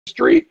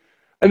history.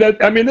 And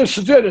that, I mean, this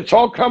is it. It's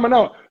all coming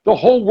out. The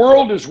whole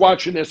world is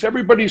watching this.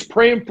 Everybody's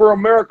praying for a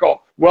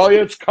miracle. Well,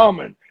 it's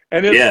coming,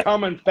 and it's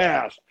coming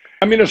fast.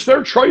 I mean, it's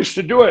their choice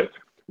to do it.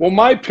 Well,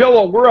 My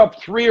Pillow, we're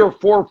up 3 or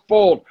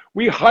 4-fold.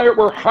 We're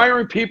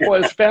hiring people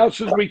as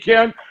fast as we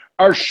can.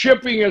 Our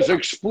shipping has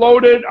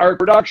exploded. Our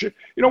production,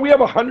 we have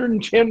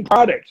 110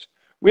 products.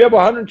 We have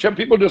 110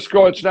 people just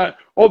go, it's not,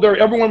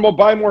 everyone will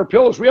buy more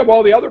pillows. We have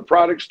all the other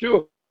products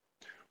too.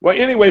 Well,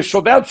 anyway,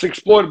 so that's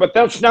exploded, but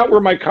that's not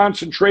where my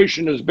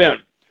concentration has been.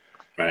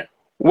 Right.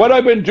 What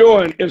I've been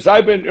doing is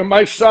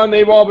my son,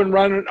 they've all been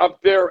running up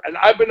there, and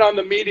I've been on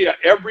the media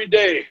every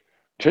day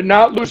to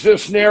not lose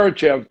this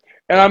narrative.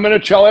 And I'm going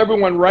to tell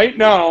everyone right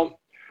now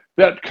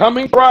that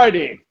coming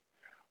Friday,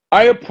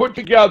 I have put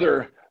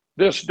together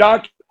this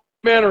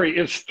documentary.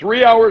 It's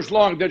 3 hours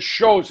long that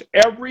shows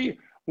every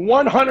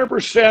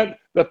 100%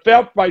 the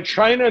theft by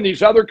China and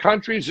these other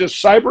countries, this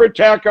cyber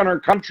attack on our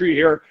country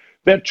here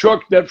that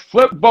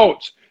flipped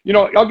boats.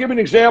 I'll give an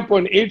example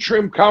in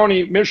Atrium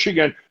County,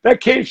 Michigan. That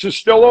case is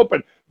still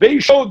open. They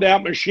showed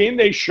that machine.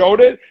 They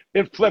showed it.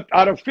 It flipped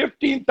out of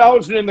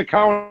 15,000 in the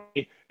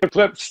county. It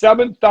flipped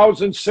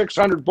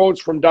 7,600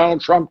 votes from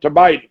Donald Trump to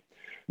Biden.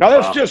 Now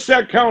that's just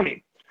that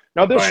county.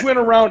 Now this went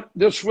around.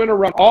 This went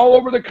around all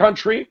over the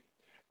country,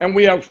 and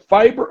we have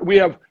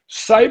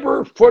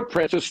cyber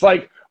footprints. It's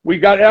like we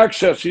got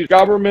access. These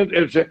government.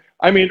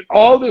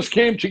 All this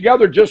came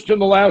together just in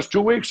the last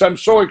 2 weeks. I'm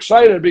so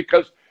excited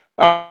because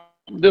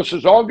this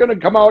is all going to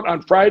come out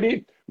on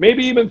Friday,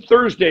 maybe even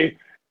Thursday.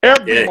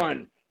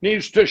 Everyone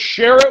needs to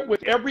share it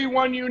with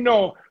everyone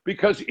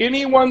because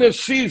anyone that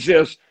sees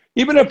this,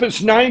 even if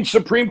it's 9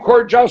 Supreme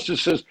Court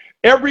justices,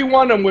 every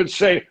one of them would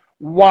say,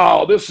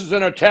 wow, this is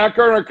an attack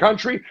on our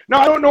country. Now,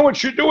 I don't know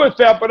what you do with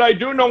that, but I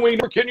do know we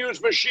can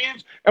use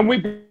machines, and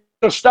we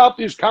to stop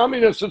these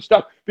communists and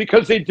stuff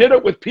because they did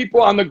it with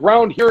people on the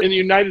ground here in the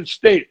United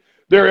States.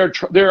 There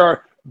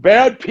are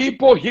bad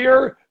people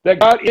here that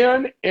got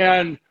in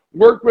and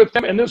worked with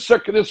them, and this is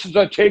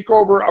a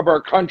takeover of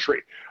our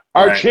country.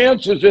 Our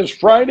chances is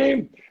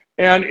Friday,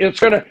 and it's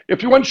gonna.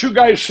 Once you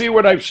guys see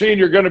what I've seen,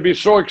 you're gonna be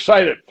so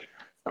excited.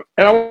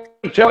 And I want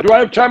to tell. Do I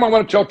have time? I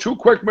want to tell 2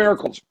 quick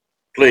miracles.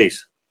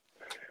 Please.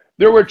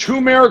 There were 2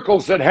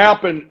 miracles that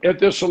happened at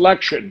this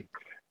election,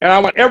 and I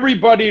want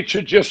everybody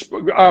to just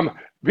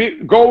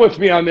go with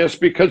me on this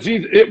because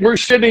we're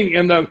sitting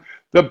in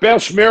the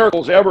best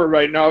miracles ever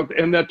right now.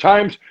 In the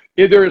times,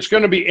 either it's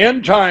going to be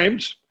end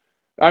times,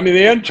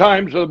 the end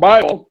times of the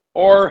Bible,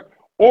 or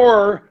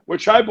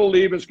which I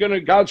believe is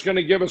God's going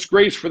to give us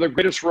grace for the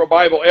greatest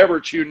revival ever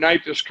to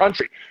unite this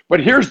country. But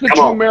here's the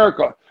 2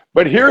 miracles.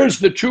 But here's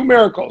the 2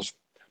 miracles.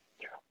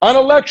 On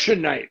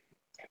election night,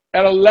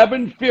 at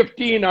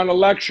 11:15 on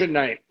election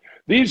night,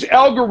 these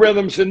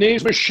algorithms and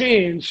these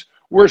machines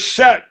were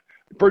set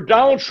for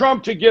Donald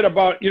Trump to get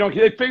about,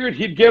 they figured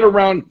he'd get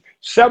around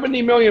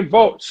 70 million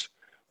votes.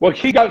 Well,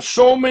 he got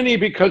so many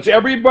because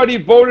everybody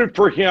voted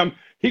for him.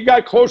 He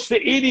got close to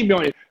 80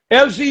 million.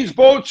 As these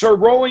votes are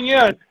rolling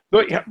in,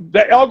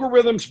 the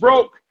algorithms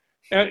broke.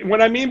 And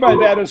what I mean by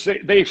that is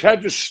they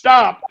had to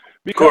stop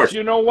because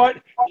you know what?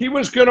 He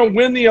was going to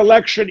win the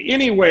election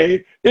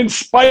anyway, in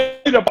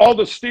spite of all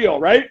the steal,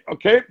 right?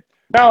 Okay.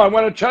 Now I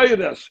want to tell you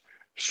this.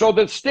 So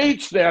the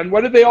states then,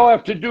 what did they all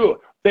have to do?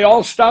 They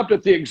all stopped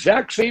at the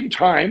exact same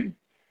time,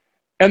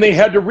 and they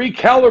had to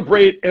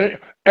recalibrate.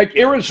 Like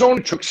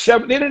Arizona took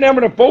 7, they didn't have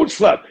enough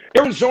votes left.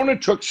 Arizona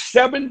took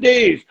 7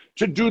 days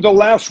to do the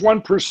last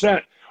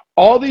 1%.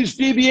 All these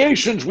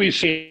deviations we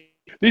see,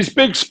 these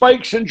big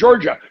spikes in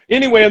Georgia.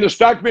 Anyway, in this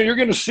document, you're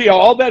going to see how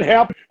all that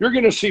happened. You're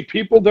going to see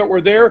people that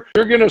were there.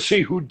 You're going to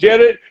see who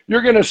did it.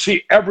 You're going to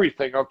see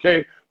everything,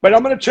 okay? But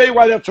I'm going to tell you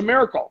why that's a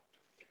miracle.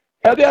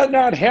 Had that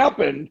not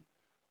happened,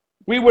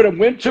 we would have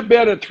went to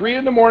bed at 3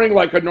 in the morning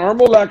like a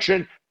normal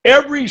election.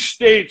 Every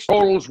state's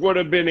totals would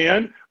have been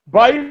in.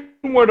 Biden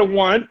would have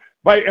won.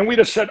 And we'd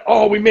have said,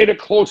 oh, we made it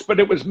close, but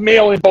it was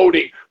mail-in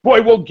voting.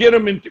 Boy, we'll get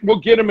them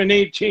in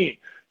 18.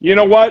 You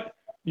know what?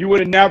 You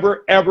would have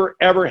never, ever,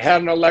 ever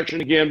had an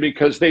election again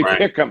because they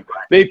pick them.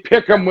 They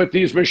pick them with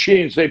these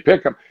machines. They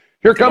pick them.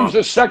 Here comes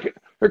the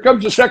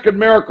second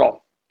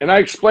miracle. And I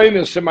explain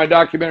this in my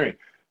documentary.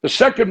 The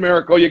second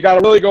miracle, you got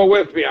to really go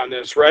with me on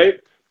this, right?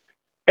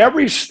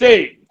 Every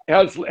state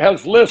has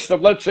lists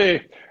of, let's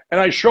say, and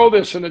I show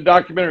this in the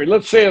documentary.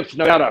 Let's say it's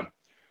Nevada.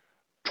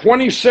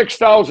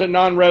 26,000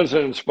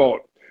 non-residents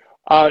vote,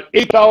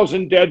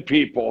 8,000 dead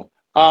people,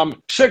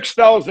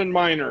 6,000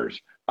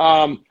 minors,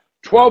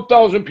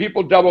 12,000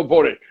 people double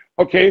voted.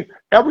 Okay,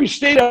 every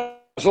state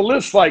has a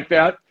list like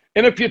that,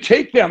 and if you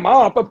take them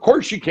off, of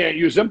course you can't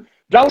use them.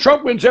 Donald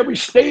Trump wins every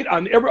state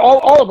on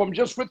all of them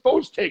just with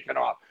those taken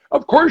off.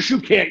 Of course you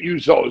can't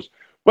use those.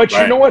 But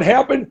you know what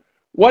happened?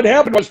 What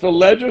happened was the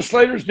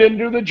legislators didn't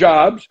do the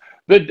jobs.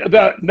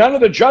 None of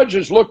the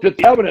judges looked at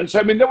the evidence.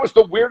 I mean, that was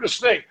the weirdest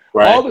thing.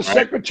 All the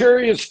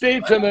Secretary of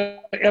States and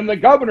the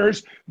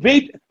governors,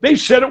 they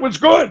said it was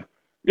good.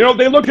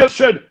 They looked at it and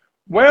said,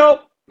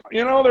 well,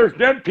 there's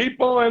dead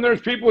people and there's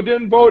people who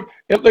didn't vote.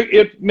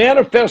 It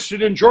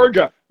manifested in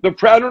Georgia.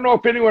 I don't know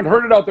if anyone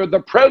heard it out there.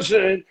 The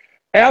president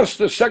asked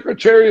the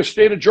Secretary of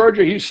State of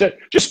Georgia, he said,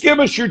 just give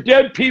us your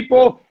dead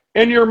people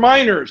and your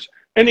minors.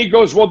 And he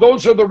goes, well,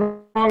 those are the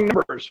wrong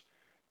numbers.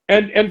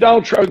 And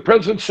Donald Trump, the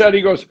president said,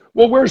 he goes,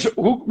 well, where's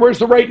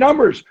the right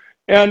numbers?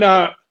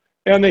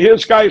 And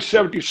his guy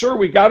said, sir,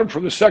 we got them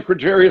from the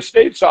Secretary of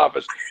State's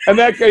office. And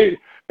that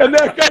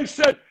guy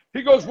said,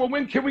 he goes, well,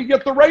 when can we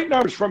get the right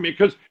numbers from you?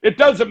 Because it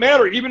doesn't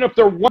matter. Even if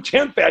they're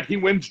 1/10 that, he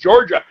wins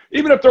Georgia.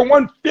 Even if they're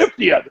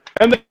 1/50th.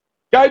 And the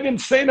guy didn't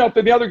say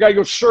nothing. The other guy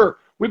goes, sir,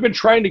 we've been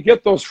trying to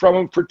get those from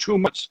him for 2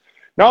 months.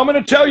 Now I'm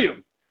going to tell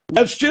you,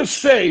 let's just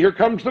say, here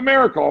comes the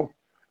miracle.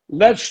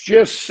 Let's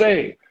just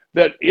say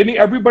that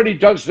everybody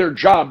does their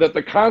job, that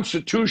the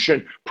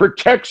Constitution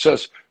protects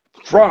us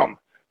from.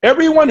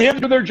 Everyone had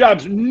to do their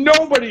jobs.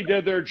 Nobody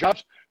did their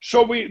jobs.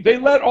 So they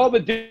let all the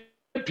dead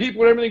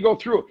people and everything go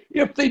through.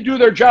 If they do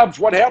their jobs,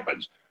 what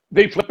happens?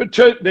 They flip it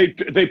to,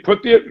 they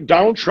put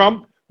Donald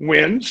Trump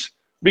wins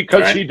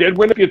because he did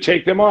win if you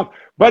take them off.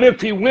 But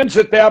if he wins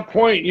at that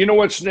point, you know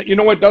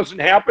what doesn't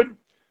happen?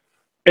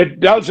 It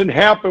doesn't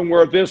happen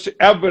where this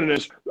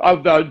evidence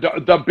of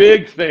the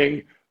big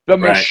thing, the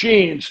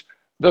machines,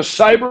 the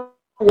cyber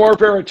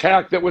warfare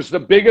attack that was the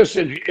biggest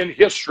in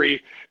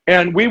history,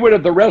 and we would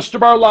have, the rest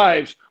of our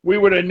lives, we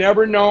would have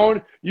never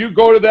known. You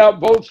go to that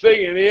vote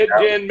thing and it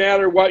didn't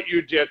matter what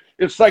you did.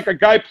 It's like a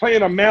guy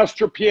playing a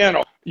master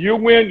piano. You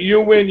win, you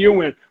win, you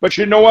win. But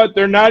you know what?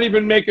 They're not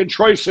even making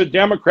choice of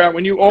Democrat.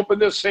 When you open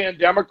this saying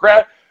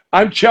Democrat,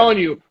 I'm telling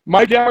you,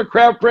 my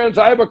Democrat friends,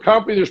 I have a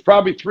company, there's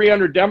probably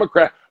 300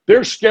 Democrats.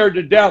 They're scared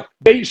to death.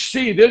 They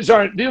see this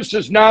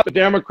is not the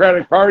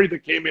Democratic Party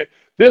that came in.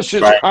 This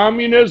is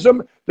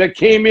communism that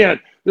came in.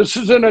 This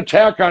is an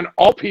attack on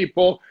all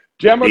people,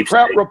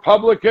 Democrat,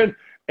 Republican,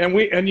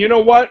 and you know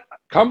what?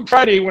 Come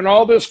Friday, when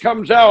all this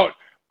comes out,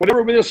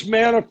 whatever this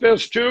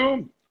manifests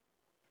to,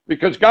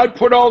 because God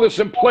put all this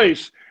in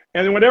place,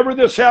 and whenever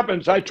this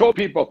happens, I told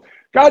people,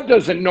 God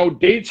doesn't know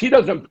dates. He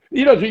doesn't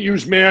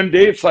use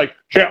mandates like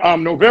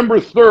November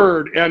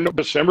 3rd and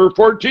December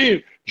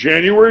 14th,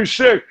 January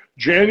 6th,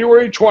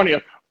 January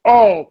 20th.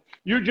 Oh,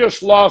 you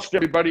just lost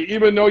everybody,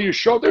 even though you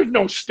showed there's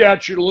no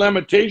statute of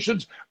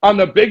limitations on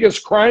the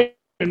biggest crime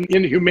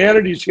in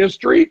humanity's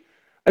history.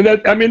 And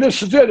that, I mean,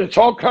 this is it. It's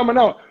all coming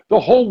out. The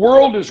whole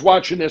world is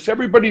watching this.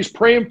 Everybody's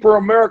praying for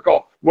a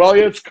miracle. Well,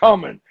 it's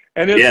coming,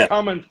 and it's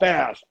coming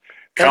fast.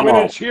 And when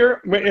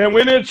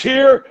it's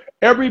here,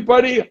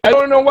 everybody, I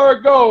don't know where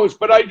it goes,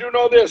 but I do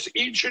know this.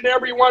 Each and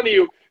every one of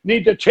you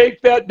need to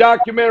take that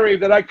documentary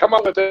that I come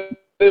up with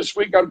this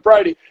week on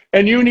Friday,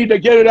 and you need to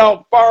get it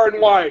out far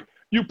and wide.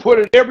 You put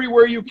it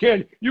everywhere you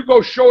can. You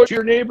go show it to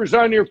your neighbors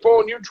on your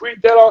phone. You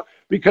tweet that out,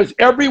 because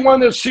everyone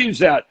that sees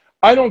that,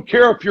 I don't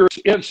care if you're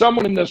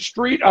someone in the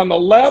street on the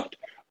left.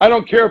 I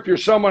don't care if you're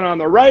someone on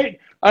the right.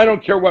 I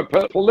don't care what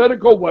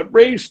political, what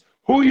race,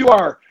 who you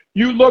are.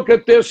 You look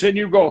at this and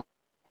you go,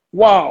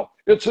 wow.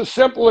 It's as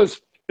simple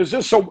as, is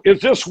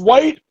this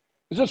white?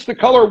 Is this the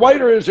color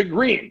white, or is it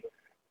green?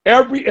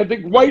 I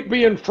think white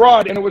being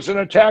fraud and it was an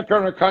attack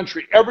on our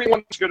country.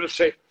 Everyone's going to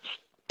say,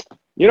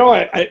 you know,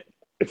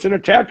 it's an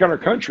attack on our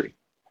country.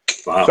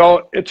 Wow.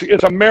 So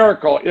it's a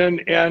miracle. And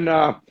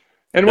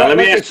let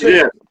me ask you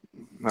this.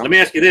 Let me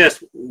ask you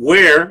this: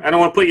 where? I don't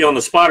want to put you on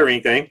the spot or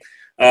anything,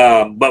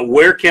 but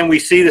where can we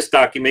see this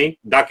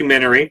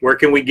documentary? Where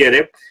can we get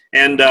it?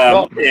 And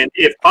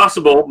if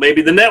possible,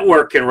 maybe the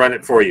network can run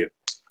it for you.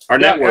 Our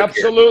network.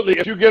 Absolutely.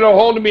 If you get a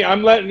hold of me,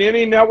 I'm letting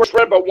any network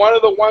run. But one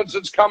of the ones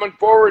that's coming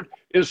forward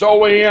is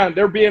OAN.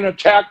 They're being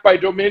attacked by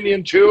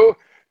Dominion too,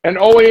 and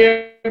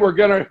OAN. We're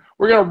gonna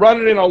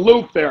run it in a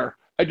loop there.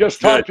 I just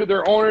talked to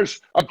their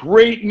owners. A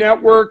great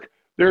network.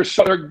 They're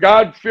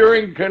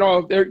God-fearing, you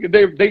know,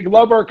 they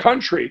love our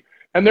country,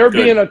 and they're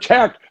being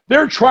attacked.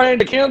 They're trying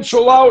to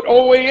cancel out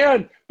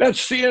OAN. That's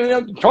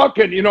CNN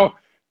talking, you know.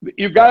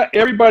 You got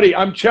everybody,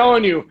 I'm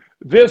telling you,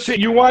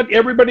 you want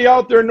everybody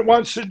out there that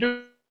wants to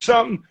do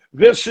something,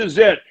 this is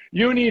it.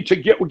 You need to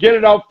get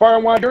it out far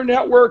and wide. Your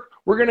network,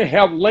 we're going to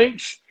have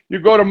links. You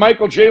go to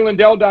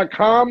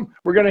michaeljlindell.com.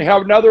 We're going to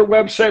have another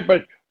website,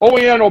 but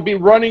OAN will be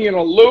running in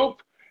a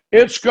loop.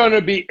 It's going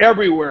to be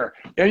everywhere.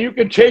 And you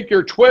can take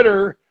your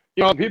Twitter,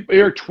 you know,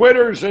 your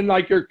Twitters, and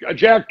like your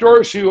Jack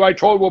Dorsey, who I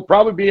told will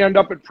probably end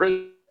up in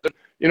prison.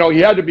 You know, he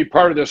had to be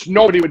part of this.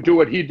 Nobody would do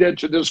what he did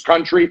to this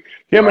country.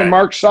 Him and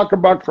Mark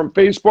Zuckerberg from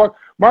Facebook.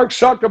 Mark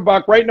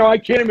Zuckerberg, right now, I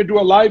can't even do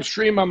a live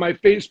stream on my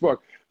Facebook.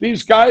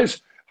 These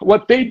guys,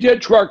 what they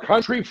did to our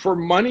country for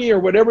money or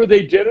whatever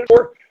they did it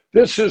for,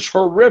 this is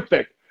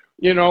horrific.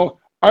 You know,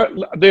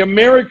 the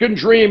American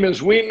dream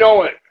as we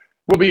know it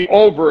will be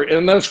over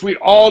unless we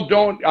all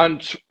don't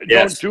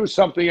do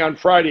something on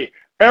Friday.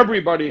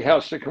 Everybody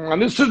has to come on.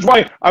 This is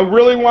why I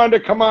really wanted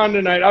to come on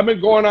tonight. I've been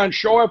going on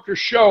show after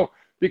show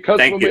because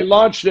we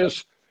launched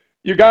this,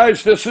 you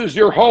guys, this is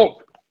your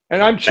hope.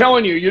 And I'm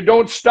telling you, you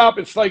don't stop.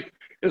 It's like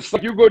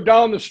you go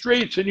down the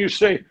streets and you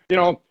say, you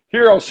know,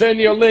 here, I'll send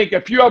you a link.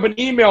 If you have an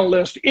email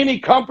list, any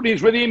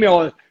companies with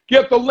email,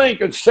 get the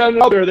link and send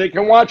it out there. They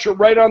can watch it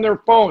right on their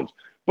phones.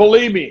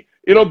 Believe me,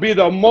 it'll be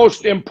the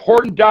most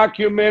important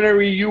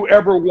documentary you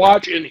ever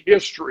watch in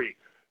history.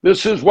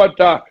 This is what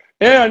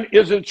And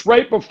it's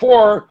right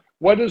before,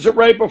 what is it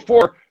right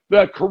before?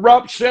 The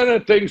corrupt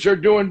Senate things they're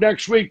doing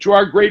next week to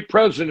our great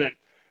president,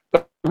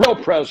 the real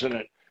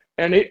president.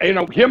 And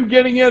him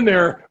getting in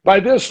there, by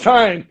this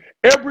time,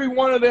 every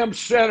one of them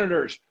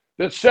senators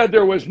that said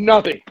there was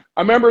nothing.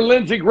 I remember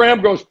Lindsey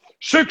Graham goes,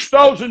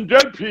 6,000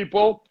 dead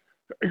people.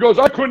 He goes,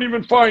 I couldn't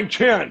even find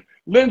 10.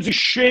 Lindsey,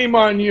 shame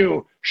on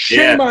you.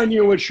 Shame on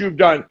you what you've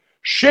done.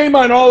 Shame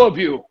on all of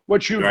you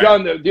what you've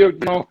done.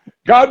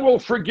 God will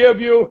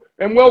forgive you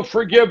and will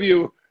forgive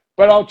you.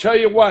 But I'll tell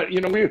you what,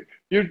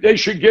 they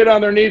should get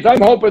on their knees.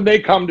 I'm hoping they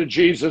come to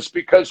Jesus,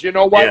 because you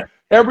know what? Yeah,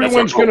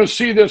 everyone's going to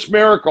see this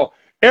miracle.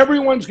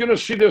 Everyone's going to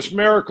see this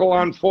miracle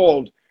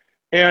unfold.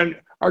 And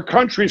our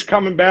country's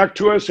coming back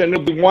to us, and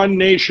it'll be one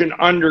nation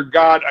under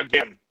God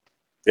again.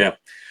 Yeah.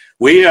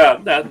 We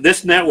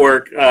this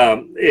network,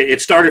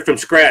 it started from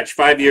scratch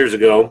 5 years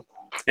ago.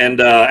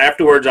 And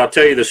afterwards, I'll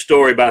tell you the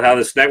story about how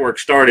this network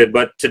started.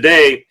 But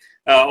today,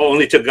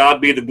 only to God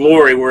be the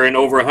glory. We're in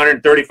over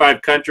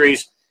 135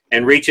 countries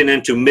and reaching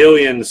into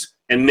millions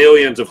and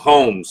millions of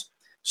homes.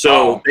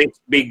 So thanks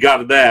be God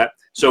to that.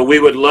 So we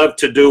would love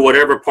to do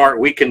whatever part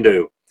we can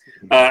do.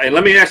 And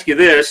let me ask you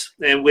this,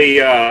 and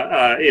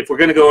if we're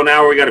going to go an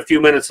hour, we got a few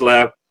minutes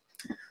left.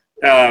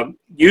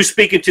 You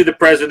speaking to the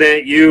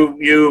president,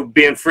 you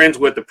being friends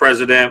with the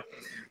president,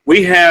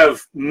 we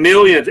have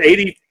millions,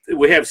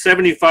 we have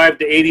 75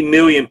 to 80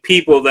 million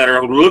people that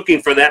are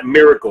looking for that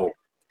miracle.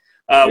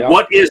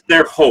 What is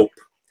their hope?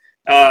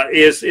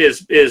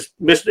 Is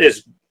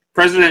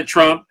President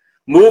Trump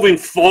moving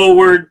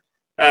forward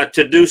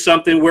to do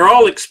something? We're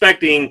all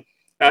expecting,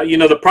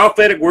 the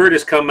prophetic word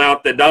has come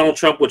out that Donald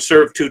Trump would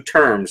serve 2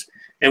 terms,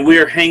 and we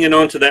are hanging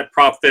on to that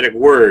prophetic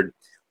word.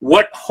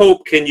 What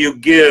hope can you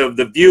give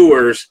the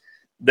viewers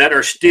that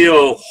are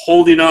still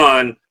holding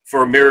on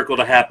for a miracle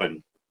to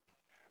happen?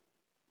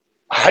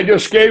 I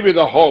just gave you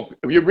the hope.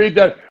 If you read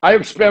that, I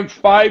have spent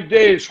 5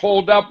 days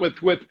holed up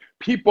with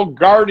people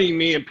guarding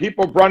me, and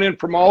people brought in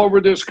from all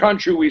over this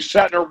country. We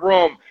sat in a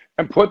room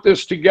and put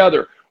this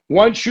together.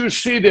 Once you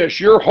see this,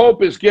 your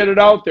hope is get it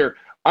out there.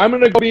 I'm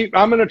going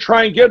to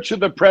try and get to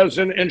the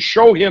president and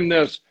show him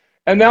this.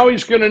 And now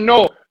he's going to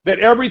know that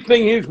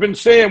everything he's been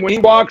saying, when he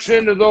walks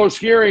into those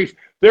hearings,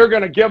 they're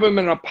going to give him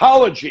an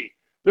apology.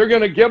 They're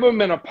going to give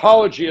him an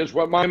apology, is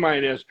what my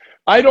mind is.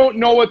 I don't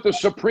know what the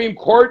Supreme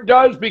Court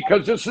does,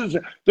 because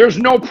there's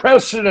no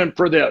precedent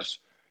for this.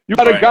 You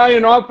got a guy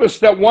in office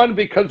that won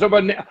because of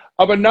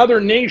another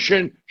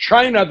nation,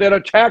 China, that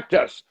attacked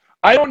us.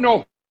 I don't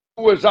know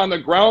who is on the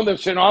ground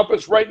that's in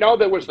office right now.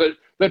 That was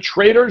the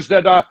traitors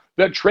that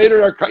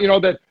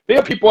they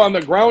have people on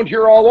the ground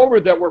here all over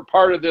that were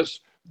part of this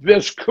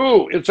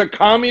coup. It's a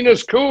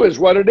communist coup, is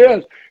what it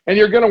is. And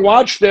you're going to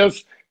watch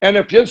this. And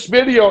if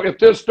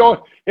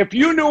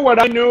you knew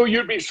what I knew,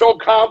 you'd be so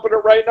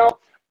confident right now.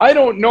 I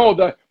don't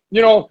know.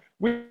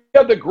 We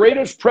have the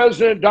greatest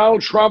president,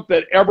 Donald Trump,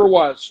 that ever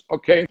was,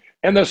 okay?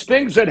 And the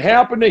things that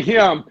happened to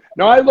him,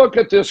 now I look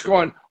at this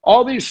going,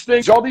 all these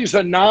things, all these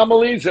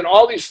anomalies and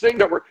all these things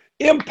that were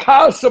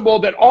impossible,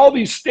 that all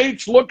these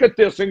states look at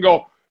this and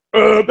go,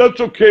 that's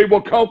okay,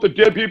 we'll count the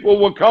dead people,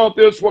 we'll count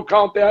this, we'll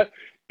count that.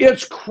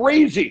 It's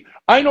crazy.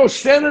 I know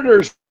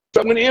senators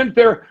that went in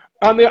there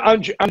on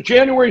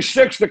January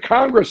 6th to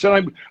Congress,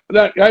 and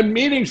I had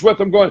meetings with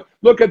them going,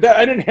 look at that.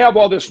 I didn't have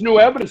all this new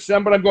evidence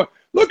then, but I'm going,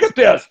 look at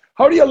this.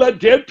 How do you let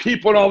dead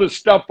people and all this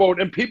stuff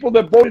vote, and people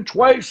that voted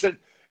twice? And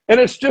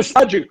it's just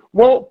logic.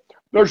 Well,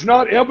 there's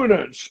not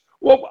evidence.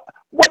 Well,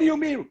 what do you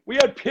mean? We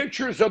had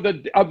pictures of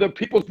the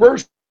people's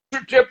birth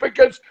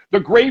certificates, the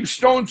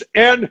gravestones,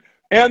 and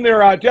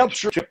their death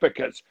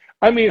certificates.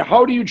 I mean,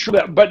 how do you do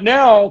that? But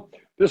now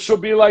this will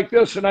be like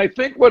this, and I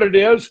think what it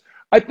is,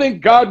 I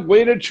think God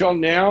waited till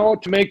now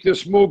to make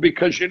this move,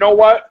 because you know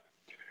what?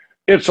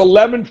 It's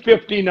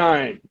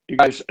 11:59, you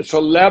guys. It's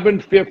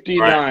 11:59.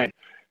 Right.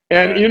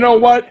 And you know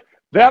what?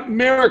 That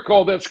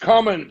miracle that's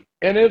coming,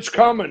 and it's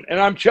coming. And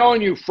I'm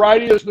telling you,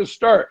 Friday is the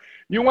start.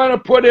 You want to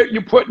put it,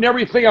 you're putting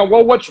everything on,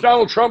 well, what's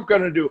Donald Trump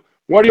going to do?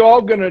 What are you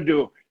all going to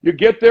do? You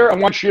get there, I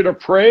want you to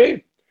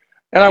pray,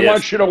 and I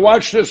want you to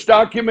watch this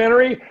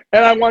documentary,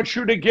 and I want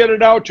you to get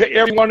it out to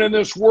everyone in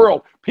this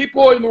world.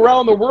 People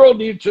around the world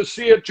need to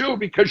see it too,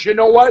 because you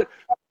know what?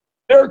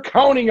 They're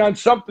counting on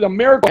something, a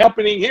miracle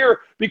happening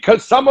here,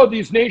 because some of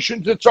these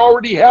nations, it's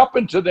already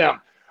happened to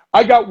them.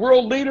 I got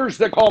world leaders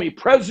that call me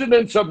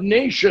presidents of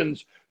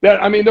nations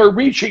that, I mean, they're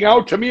reaching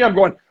out to me. I'm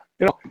going,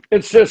 it'll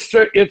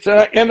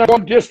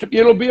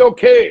be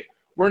okay.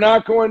 We're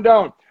not going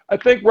down. I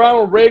think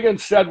Ronald Reagan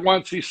said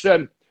once, he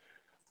said,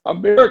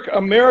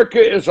 America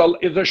is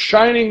a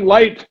shining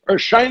light, or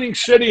shining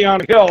city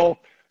on a hill,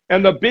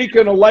 and the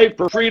beacon of light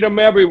for freedom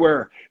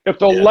everywhere. If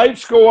the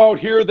lights go out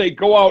here, they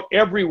go out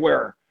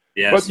everywhere.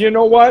 Yes. But you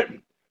know what?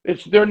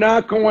 They're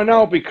not going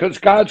out, because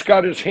God's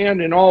got his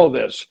hand in all of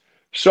this.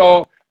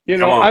 So,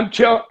 I'm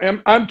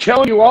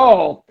telling you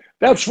all,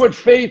 that's what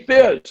faith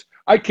is.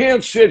 I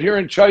can't sit here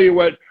and tell you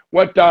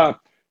what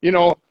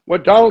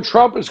Donald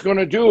Trump is going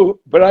to do,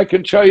 but I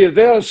can tell you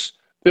this,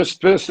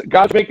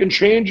 God's making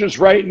changes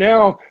right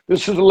now.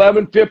 This is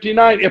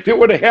 11:59. If it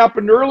would have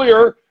happened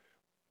earlier,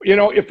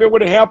 if it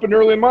would have happened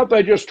early in the month,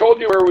 I just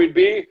told you where we'd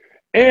be.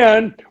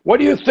 And what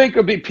do you think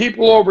of the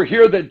people over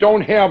here that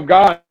don't have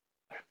God,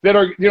 that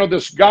are,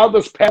 this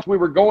godless path we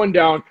were going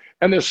down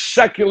and this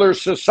secular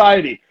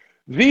society?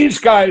 These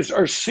guys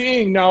are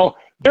seeing now,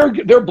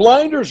 their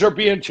blinders are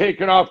being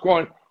taken off,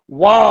 going,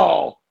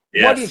 wow,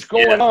 what is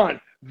going on?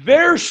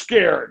 They're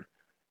scared.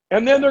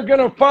 And then they're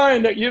going to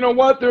find that,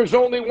 there's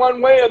only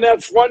one way, and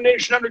that's one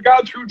nation under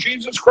God through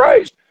Jesus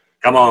Christ.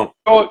 Come on.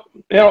 So,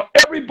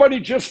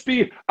 everybody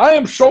I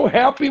am so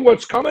happy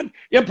what's coming.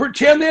 And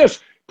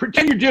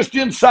pretend you're just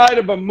inside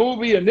of a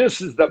movie, and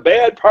this is the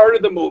bad part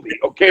of the movie,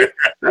 okay?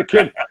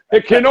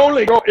 It can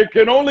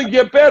only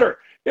get better.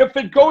 If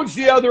it goes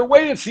the other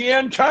way, it's the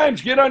end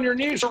times. Get on your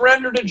knees,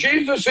 surrender to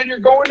Jesus, and you're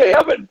going to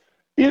heaven.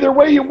 Either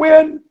way, you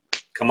win.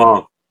 Come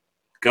on.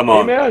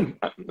 Amen.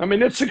 I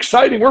mean, it's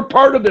exciting. We're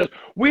part of this.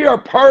 We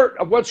are part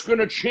of what's going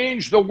to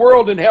change the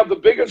world and have the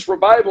biggest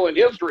revival in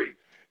history.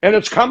 And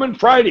it's coming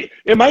Friday.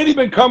 It might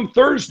even come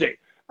Thursday.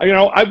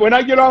 When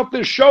I get off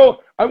this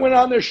show, I went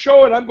on this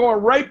show and I'm going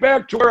right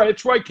back to where,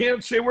 that's why I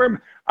can't say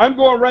where I'm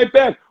going right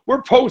back.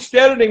 We're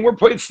post-editing.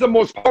 It's the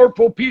most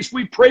powerful piece.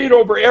 We prayed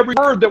over every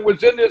word that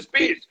was in this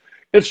piece.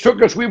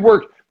 We've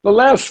worked the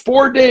last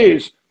 4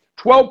 days,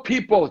 12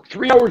 people,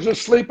 3 hours of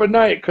sleep a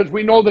night, because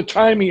we know the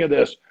timing of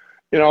this,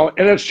 and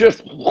it's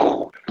just,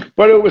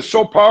 but it was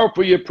so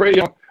powerful. You pray,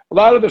 a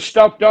lot of the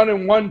stuff done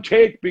in one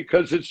take,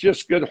 because it's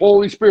just good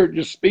Holy Spirit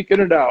just speaking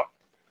it out.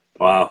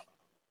 Wow.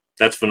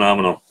 That's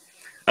phenomenal.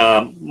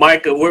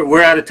 Mike,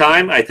 we're out of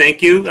time. I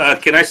thank you.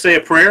 Can I say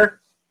a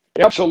prayer?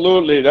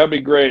 Absolutely. That'd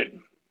be great.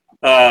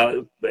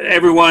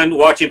 Everyone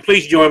watching,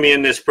 please join me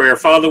in this prayer.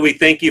 Father, we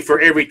thank you for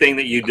everything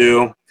that you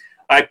do.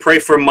 I pray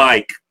for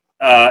Mike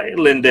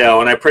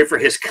Lindell, and I pray for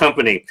his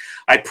company.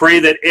 I pray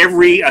that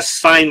every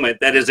assignment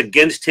that is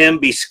against him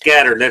be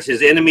scattered. Let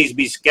his enemies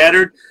be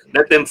scattered.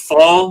 Let them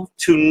fall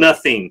to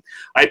nothing.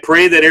 I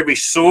pray that every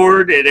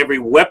sword and every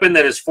weapon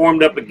that is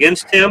formed up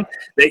against him,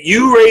 that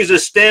you raise a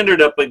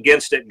standard up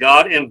against it,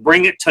 God, and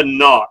bring it to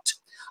naught.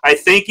 I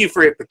thank you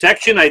for your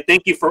protection. I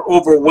thank you for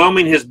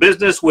overwhelming his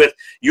business with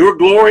your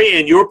glory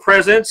and your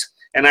presence.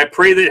 And I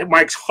pray that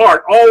Mike's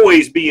heart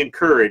always be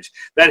encouraged,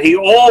 that he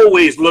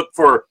always look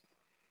for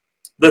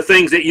the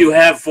things that you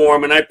have for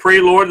him. And I pray,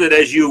 Lord, that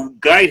as you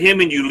guide him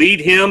and you lead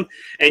him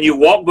and you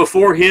walk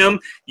before him,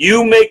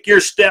 you make your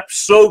steps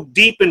so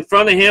deep in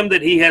front of him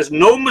that he has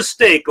no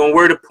mistake on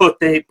where to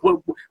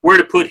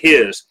put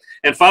his.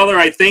 And Father,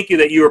 I thank you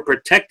that you are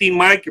protecting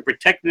Mike, you're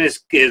protecting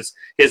his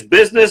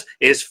business,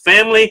 his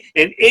family,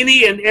 and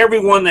any and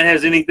everyone that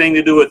has anything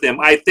to do with him.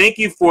 I thank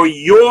you for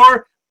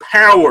your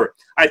power.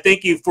 I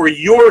thank you for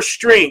your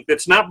strength.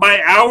 It's not by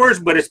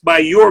ours, but it's by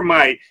your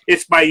might.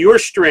 It's by your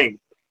strength.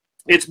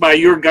 It's by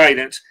your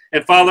guidance.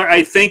 And Father,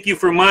 I thank you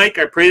for Mike.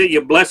 I pray that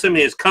you bless him,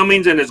 his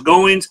comings and his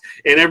goings,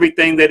 and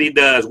everything that he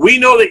does. We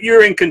know that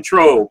you're in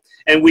control,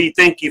 and we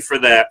thank you for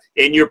that.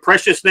 In your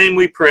precious name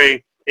we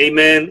pray.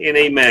 Amen and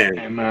amen.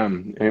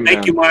 Amen.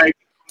 Thank you, Mike.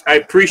 I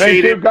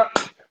appreciate it.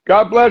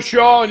 God bless you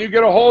all, and you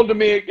get a hold of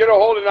me. And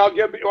I'll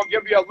give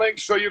you a link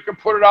so you can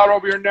put it out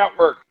over your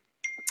network.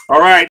 All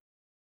right.